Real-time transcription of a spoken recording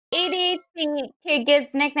ADHD kid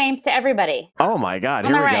gives nicknames to everybody. Oh my God!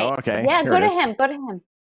 Here we go. Okay. Yeah, here go to him. Go to him.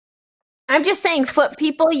 I'm just saying, foot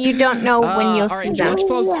people, you don't know when you'll see them. George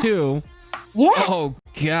folks too. Yeah. Oh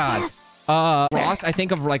God. Ross, I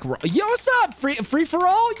think of like, yo, what's up? Free for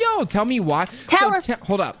all? Yo, tell me why. Tell us.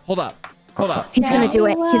 Hold up. He's gonna do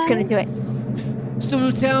it. He's gonna do it.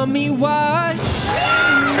 So tell me why.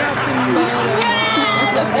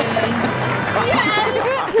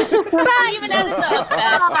 Even as a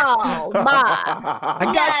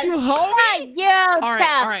I got you, homie. All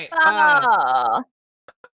right.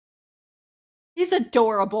 He's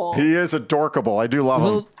adorable. He is adorkable. I do love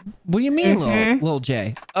him. What do you mean, little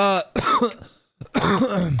Jay? Yo,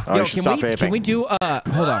 can we do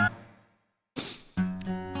hold on.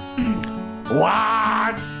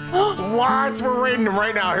 What? What? We're raiding him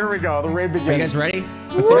right now. Here we go. The raid begins. Are you guys ready?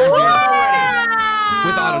 Let's see if ready.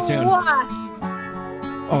 With auto-tune.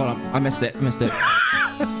 Hold on. I missed it.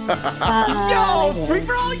 Yo, free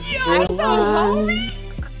for all. Yo, what's up, homie?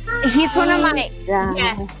 He's one of my.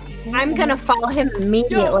 Yes. I'm gonna follow him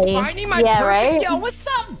immediately. Right? Yo, what's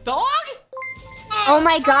up, dog? Oh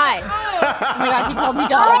my God. Oh my God, he called me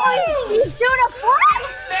dog. He's doing a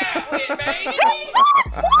flex. That way, baby.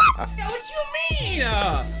 Yo, what you mean?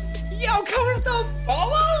 Yo, coming with the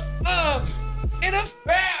bolos? In a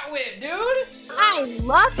fat whip, dude. I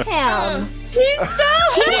love him. He's so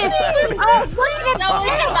cute. Oh, look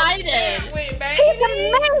at him. He's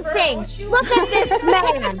amazing. Look at this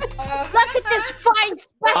man. Look at this fine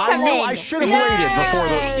specimen. I should have waited before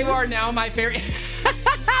the... You are now my favorite.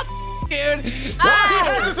 Dude. He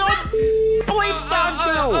has his own bleep sound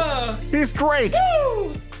too. He's great.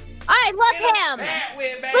 I love him.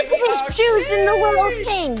 Look at his shoes and the little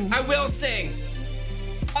thing. I will sing.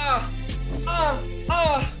 Oh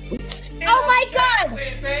my God!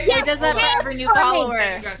 Yes, he does that for every new follower.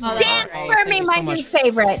 Dance for me, my new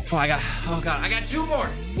favorite. Oh, God, I got two more.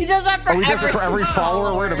 He does that for he does it for every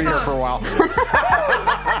follower. We're gonna be here for a while.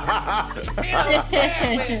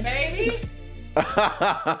 Baby. I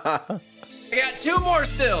got two more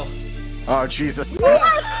still. Oh Jesus!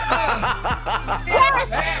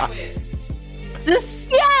 Just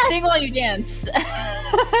sing while you dance.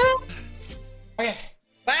 Okay,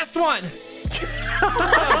 last one.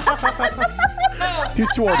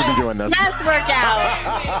 He's too old to be doing this. Best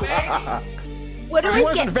workout. What do we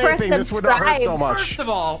get for subscribe? This would not hurt so much.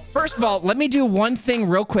 First of all, let me do one thing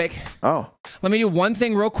real quick. Oh. Let me do one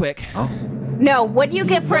thing real quick. Oh. No, what do you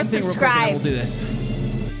get for subscribe? We'll do this.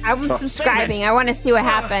 I'm subscribing. I want to see what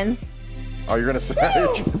happens. Oh, you're gonna say?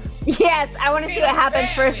 Yes, I want to see what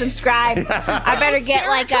happens for subscribe. I better get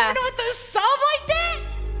like a. With the sub like that?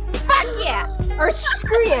 Fuck yeah! Or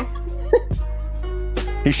screw you.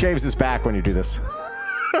 He shaves his back when you do this.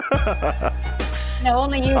 No,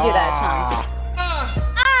 only you do that,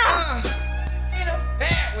 Shawn. In a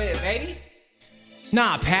bat with it, baby.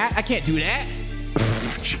 Nah, Pat, I can't do that.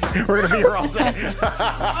 We're gonna be here all day. In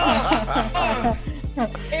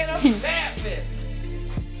a bat with it.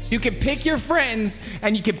 You can pick your friends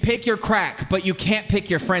and you can pick your crack, but you can't pick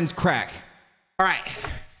your friend's crack. All right.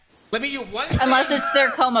 Let me do one thing. Unless it's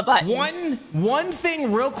their coma button. One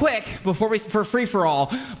thing real quick before we for free for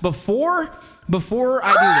all. Before I do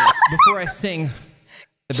this, before I sing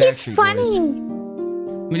the He's Backstreet funny.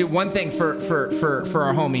 Boys, let me do one thing for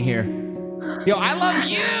our homie here. Yo, I love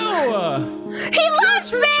you. He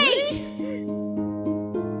loves me.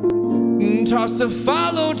 Toss a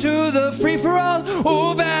follow to the free for all.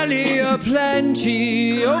 Oh, valley of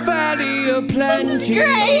plenty. Oh, valley of plenty.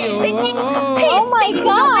 Oh my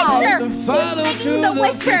God! He's singing The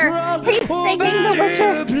Witcher. He's singing The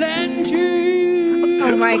Witcher. Plenty.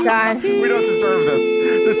 Oh my God! We don't deserve this.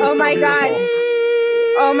 This is Oh so my God! beautiful.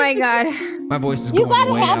 Oh my God! My voice is You going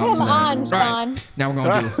gotta way have out him tonight. on, All Shawn. right, now we're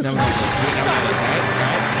gonna do. I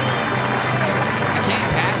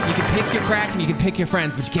can't, Pat. You can pick your crack and you can pick your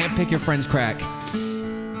friends, but you can't pick your friend's crack.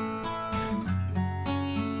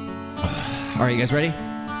 All right, you guys ready?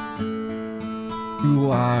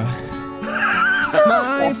 You are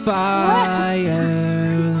my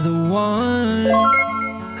fire, the one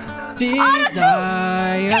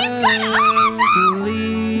desire.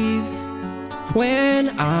 Believe when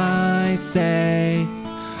I say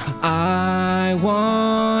I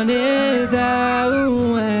want it that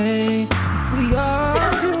way. We are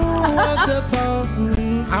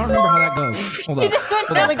I don't remember how that goes. Hold on.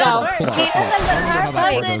 There we go. He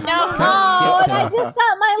doesn't know. Oh, and I just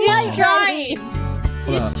got my life right.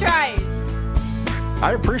 He's trying.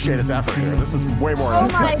 I appreciate his effort here. This is way more than Oh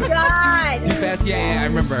my God! You fast? Yeah, I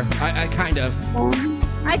remember. I kind of.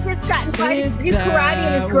 I just got invited to do karate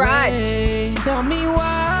in his garage. Tell me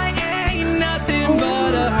why ain't nothing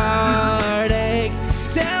but a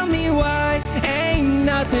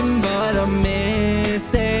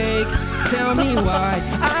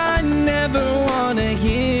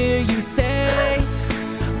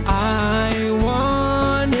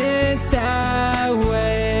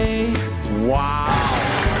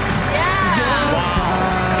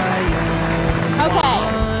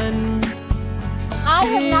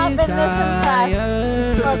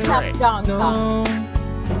is great. Song.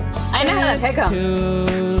 I know how to pick them. Too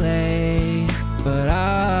late, but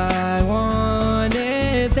I want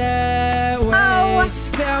it that way. Oh,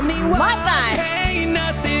 Tell me why my God. ain't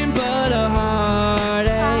nothing but a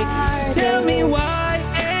heartache. Tell me why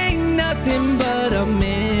ain't nothing but a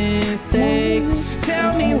mistake.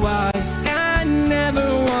 Tell me why I never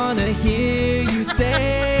wanna hear you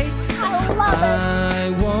say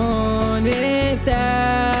I want it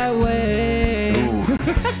that way.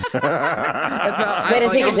 That's about, Way to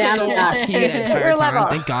take it down so a notch. key the entire Your time. level.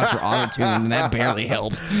 Thank God for auto-tune, and that barely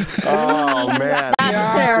helped. Oh, man.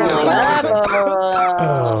 Level.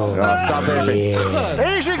 Oh, stop vaping.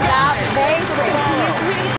 Asian guy. Stop vaping.